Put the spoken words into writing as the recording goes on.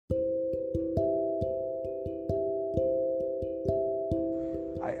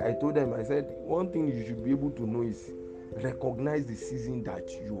I told them, I said, one thing you should be able to know is recognize the season that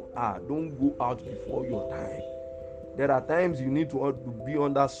you are. Don't go out before your time. There are times you need to be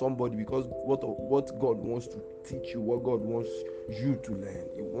under somebody because what God wants to teach you, what God wants you to learn,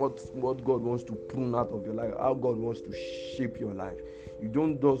 what God wants to prune out of your life, how God wants to shape your life. You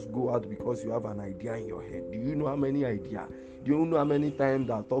don't just go out because you have an idea in your head. Do you know how many ideas? Do you know how many times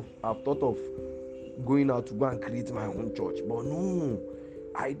I've thought of going out to go and create my own church? But no,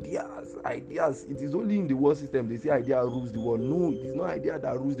 ideas, it is only in the world system they say idea rules the world. No, it is not idea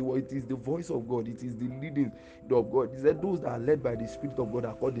that rules the world. It is the voice of God. It is the leading of God. He said those that are led by the Spirit of God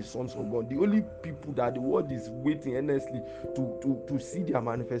are called the sons of God. The only people that the world is waiting earnestly to see their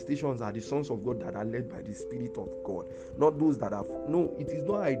manifestations are the sons of God that are led by the Spirit of God, not those that have. No, it is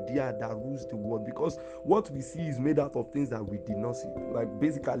not idea that rules the world, because what we see is made out of things that we did not see. Like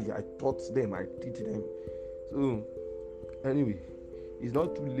basically I taught them, I teach them. So anyway, it's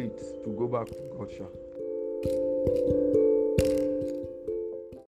not too late to go back to God, sha.